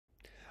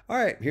All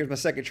right, here's my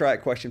second try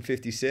at question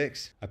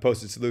 56. I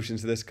posted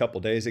solutions to this a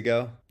couple days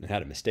ago and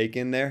had a mistake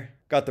in there.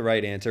 Got the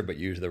right answer, but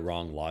used the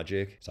wrong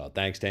logic. So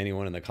thanks to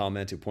anyone in the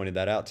comments who pointed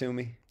that out to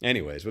me.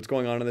 Anyways, what's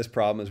going on in this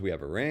problem is we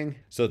have a ring.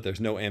 So that there's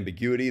no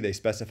ambiguity, they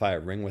specify a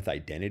ring with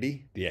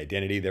identity. The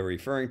identity they're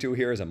referring to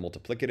here is a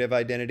multiplicative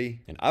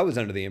identity. And I was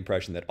under the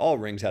impression that all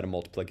rings had a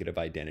multiplicative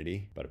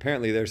identity, but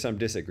apparently there's some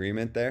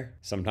disagreement there.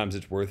 Sometimes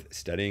it's worth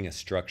studying a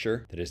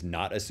structure that is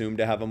not assumed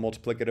to have a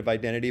multiplicative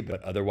identity,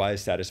 but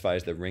otherwise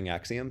satisfies the ring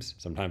axioms.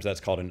 Sometimes that's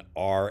called an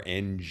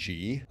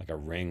RNG, like a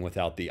ring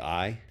without the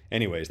I.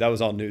 Anyways, that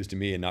was all news to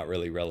me and not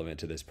really relevant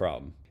to this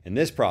problem. In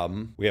this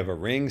problem, we have a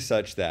ring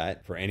such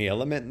that for any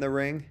element in the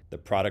ring, the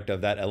product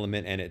of that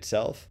element and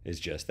itself is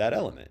just that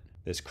element.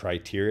 This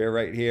criteria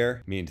right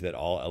here means that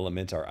all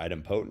elements are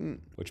idempotent,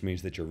 which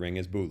means that your ring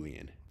is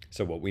Boolean.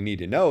 So what we need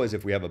to know is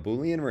if we have a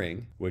Boolean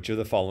ring, which of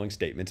the following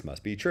statements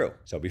must be true?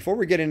 So before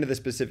we get into the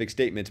specific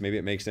statements, maybe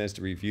it makes sense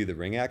to review the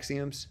ring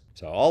axioms.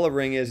 So all a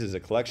ring is a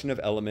collection of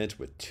elements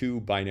with two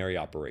binary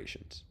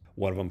operations.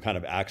 One of them kind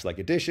of acts like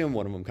addition,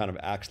 one of them kind of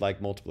acts like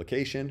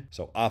multiplication.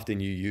 So often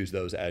you use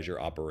those as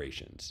your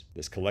operations.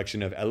 This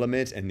collection of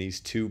elements and these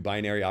two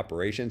binary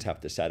operations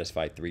have to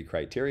satisfy three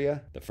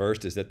criteria. The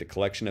first is that the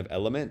collection of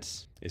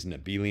elements is an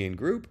abelian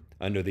group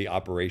under the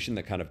operation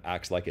that kind of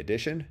acts like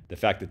addition. The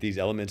fact that these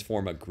elements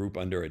form a group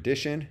under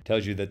addition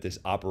tells you that this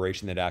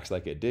operation that acts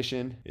like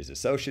addition is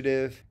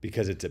associative.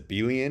 Because it's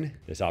abelian,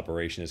 this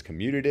operation is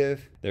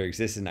commutative. There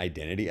exists an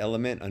identity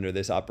element under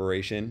this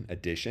operation,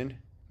 addition.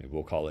 Maybe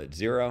we'll call it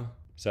 0,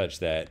 such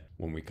that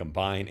when we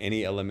combine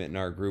any element in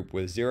our group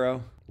with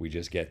 0, we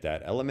just get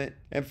that element.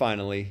 And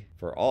finally,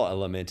 for all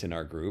elements in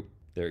our group,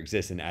 there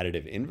exists an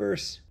additive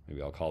inverse.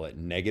 Maybe I'll call it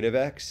negative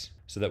x,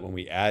 so that when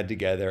we add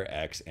together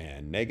x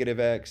and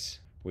negative x,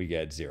 we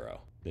get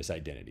 0, this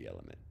identity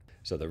element.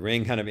 So the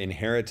ring kind of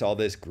inherits all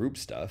this group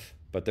stuff,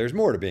 but there's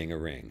more to being a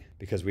ring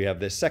because we have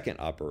this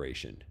second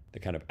operation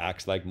that kind of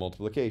acts like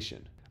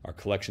multiplication. Our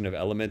collection of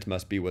elements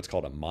must be what's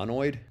called a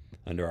monoid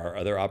under our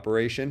other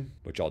operation,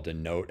 which I'll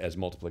denote as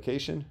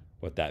multiplication.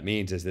 What that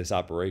means is this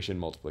operation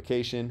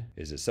multiplication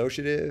is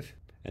associative,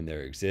 and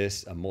there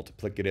exists a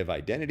multiplicative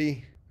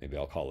identity. Maybe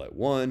I'll call it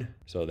 1,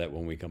 so that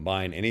when we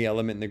combine any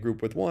element in the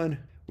group with 1,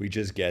 we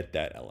just get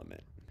that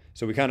element.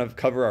 So we kind of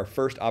cover our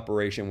first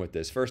operation with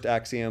this first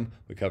axiom,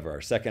 we cover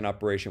our second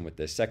operation with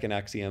this second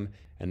axiom,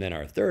 and then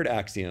our third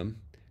axiom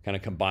kind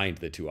of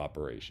combines the two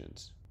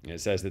operations. And it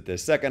says that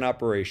this second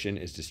operation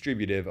is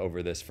distributive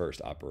over this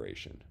first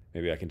operation.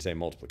 Maybe I can say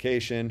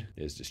multiplication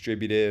is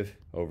distributive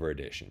over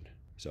addition.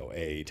 So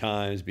A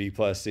times B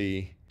plus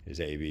C is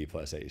AB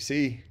plus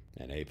AC,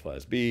 and A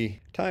plus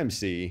B times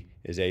C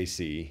is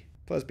AC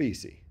plus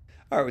BC.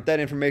 All right, with that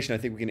information, I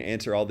think we can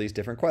answer all these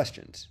different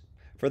questions.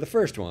 For the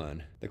first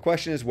one, the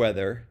question is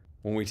whether,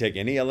 when we take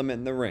any element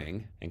in the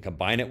ring and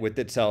combine it with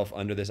itself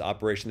under this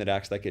operation that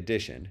acts like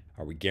addition,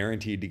 are we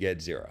guaranteed to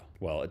get 0?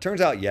 Well, it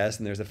turns out yes,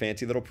 and there's a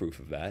fancy little proof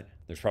of that.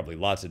 There's probably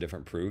lots of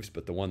different proofs,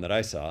 but the one that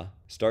I saw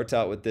starts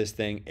out with this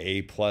thing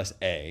A plus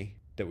A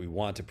that we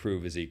want to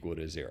prove is equal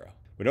to 0.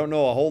 We don't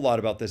know a whole lot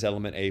about this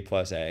element A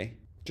plus A,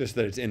 just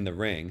that it's in the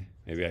ring.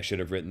 Maybe I should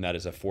have written that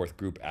as a fourth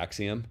group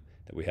axiom,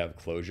 that we have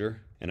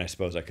closure. And I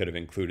suppose I could have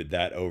included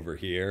that over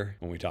here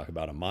when we talk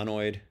about a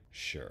monoid.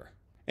 Sure.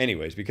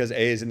 Anyways, because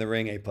A is in the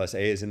ring, A plus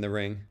A is in the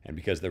ring, and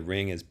because the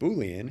ring is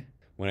Boolean,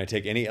 when I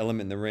take any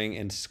element in the ring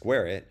and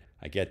square it,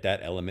 I get that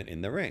element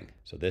in the ring.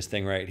 So this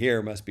thing right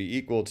here must be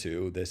equal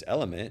to this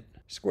element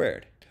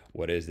squared.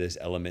 What is this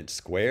element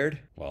squared?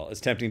 Well,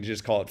 it's tempting to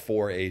just call it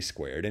 4a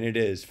squared, and it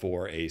is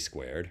 4a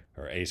squared,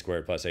 or a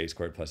squared plus a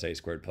squared plus a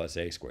squared plus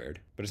a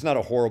squared. But it's not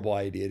a horrible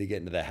idea to get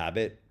into the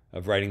habit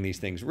of writing these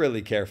things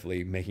really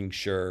carefully, making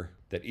sure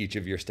that each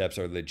of your steps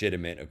are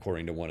legitimate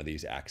according to one of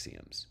these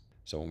axioms.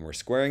 So when we're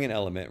squaring an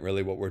element,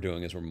 really what we're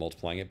doing is we're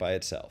multiplying it by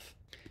itself.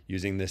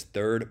 Using this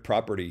third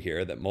property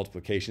here that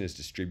multiplication is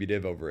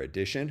distributive over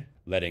addition,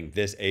 letting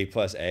this a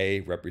plus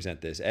a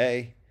represent this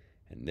a,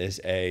 and this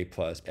a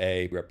plus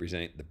a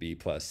represent the b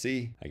plus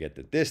c, I get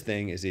that this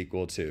thing is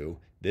equal to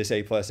this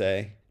a plus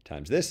a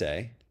times this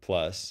a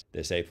plus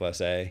this a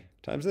plus a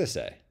times this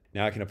a.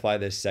 Now I can apply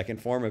this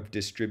second form of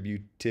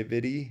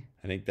distributivity,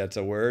 I think that's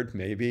a word,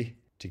 maybe,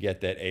 to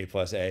get that a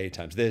plus a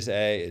times this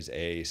a is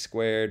a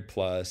squared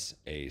plus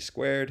a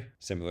squared.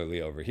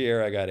 Similarly over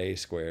here, I got a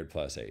squared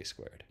plus a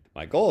squared.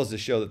 My goal is to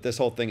show that this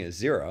whole thing is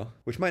 0,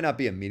 which might not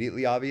be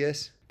immediately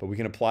obvious, but we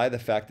can apply the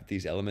fact that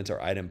these elements are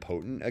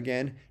idempotent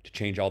again to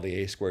change all the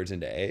a squareds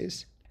into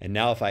a's. And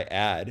now if I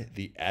add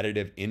the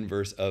additive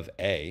inverse of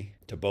a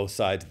to both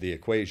sides of the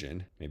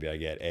equation, maybe I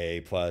get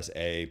a plus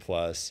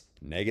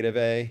negative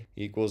a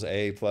equals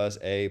a plus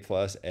a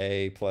plus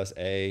a plus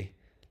a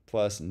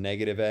plus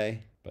negative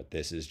a. But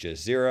this is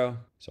just 0,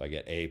 so I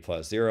get a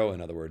plus 0,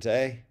 in other words,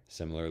 a.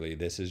 Similarly,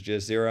 this is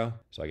just 0,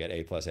 so I get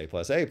a plus a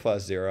plus a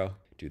plus 0.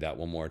 Do that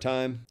one more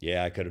time.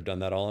 Yeah, I could have done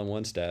that all in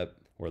one step.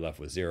 We're left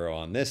with 0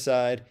 on this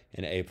side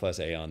and a plus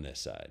a on this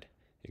side.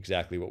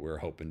 Exactly what we were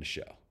hoping to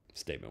show.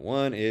 Statement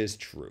 1 is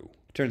true.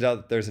 Turns out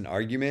that there's an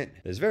argument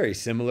that's very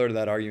similar to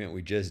that argument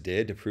we just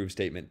did to prove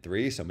statement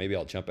 3, so maybe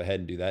I'll jump ahead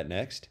and do that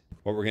next.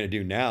 What we're going to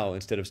do now,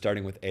 instead of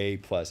starting with A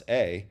plus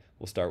A,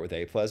 we'll start with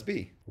A plus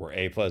B, where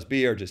A plus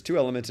B are just two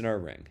elements in our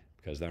ring.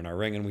 Because they're in our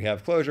ring and we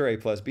have closure, A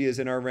plus B is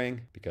in our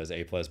ring. Because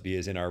A plus B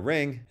is in our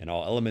ring and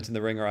all elements in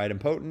the ring are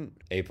idempotent,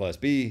 A plus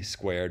B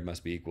squared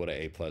must be equal to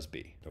A plus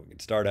B. So we can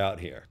start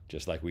out here.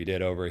 Just like we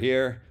did over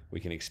here,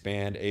 we can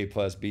expand A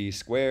plus B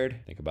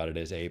squared. Think about it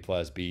as A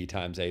plus B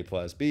times A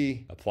plus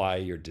B. Apply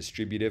your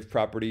distributive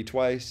property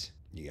twice.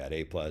 You got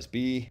A plus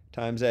B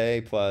times A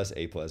plus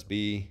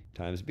B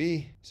times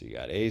B. So you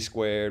got A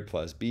squared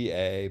plus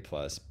BA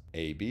plus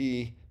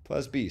AB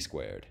plus B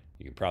squared.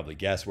 You can probably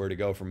guess where to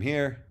go from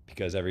here.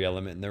 Because every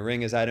element in the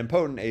ring is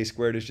idempotent, A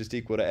squared is just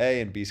equal to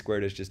A and B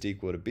squared is just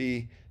equal to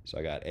B. So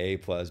I got A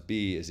plus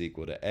B is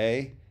equal to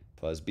A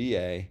plus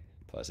BA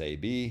plus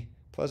AB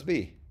plus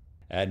B.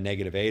 Add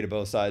negative A to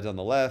both sides on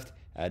the left,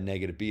 add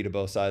negative B to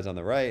both sides on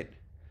the right.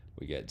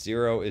 We get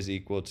 0 is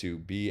equal to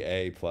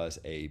BA plus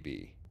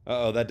AB.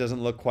 Uh-oh, that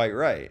doesn't look quite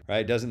right?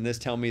 Doesn't this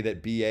tell me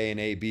that BA and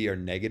AB are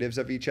negatives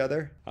of each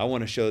other? I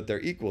want to show that they're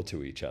equal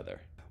to each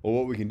other. Well,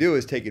 what we can do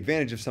is take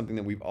advantage of something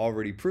that we've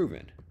already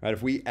proven.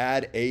 If we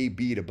add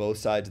AB to both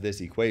sides of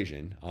this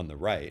equation on the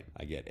right,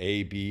 I get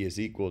AB is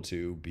equal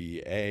to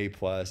BA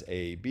plus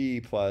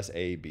AB plus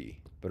AB.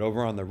 But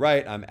over on the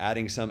right, I'm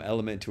adding some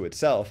element to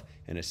itself,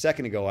 and a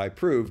second ago I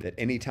proved that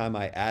anytime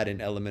I add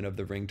an element of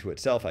the ring to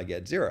itself, I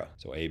get 0.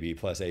 So AB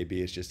plus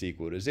AB is just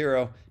equal to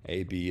 0,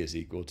 AB is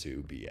equal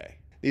to BA.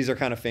 These are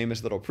kind of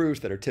famous little proofs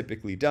that are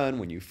typically done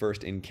when you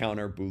first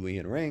encounter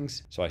Boolean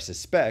rings. So I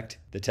suspect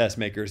the test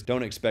makers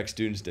don't expect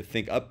students to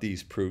think up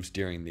these proofs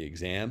during the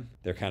exam.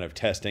 They're kind of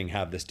testing,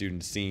 have the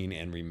students seen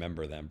and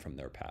remember them from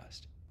their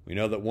past. We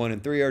know that 1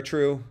 and 3 are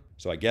true,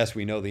 so I guess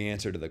we know the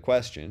answer to the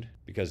question,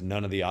 because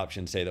none of the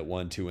options say that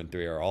 1, 2, and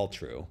 3 are all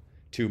true.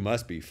 2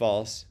 must be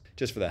false.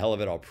 Just for the hell of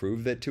it, I'll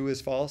prove that 2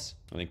 is false.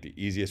 I think the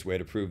easiest way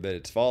to prove that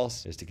it's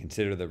false is to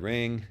consider the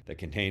ring that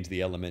contains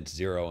the elements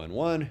 0 and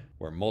 1,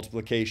 where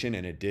multiplication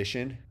and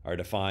addition are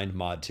defined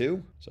mod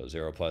 2. So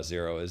 0 plus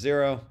 0 is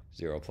 0,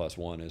 0 plus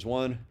 1 is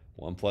 1,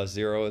 1 plus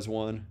 0 is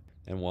 1,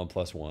 and 1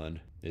 plus 1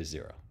 is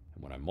 0.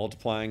 And when I'm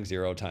multiplying,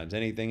 0 times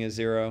anything is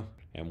 0,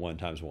 and 1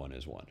 times 1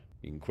 is 1.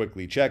 You can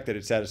quickly check that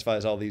it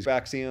satisfies all these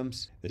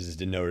axioms. This is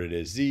denoted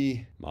as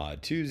Z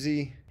mod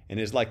 2Z, and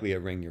is likely a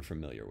ring you're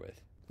familiar with.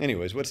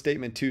 Anyways, what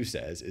statement 2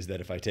 says is that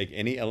if I take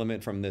any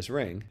element from this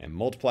ring and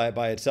multiply it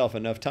by itself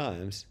enough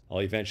times, I'll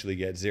eventually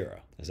get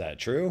 0. Is that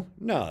true?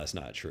 No, that's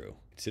not true.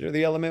 Consider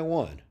the element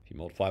 1. If you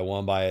multiply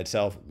 1 by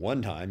itself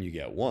one time, you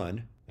get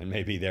 1. And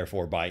maybe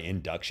therefore by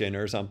induction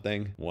or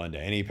something, 1 to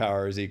any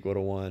power is equal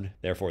to 1.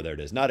 Therefore, there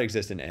does not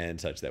exist an n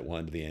such that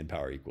 1 to the n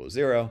power equals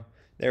 0.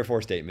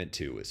 Therefore, statement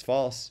 2 is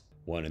false.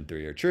 1 and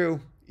 3 are true.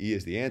 E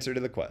is the answer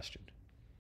to the question.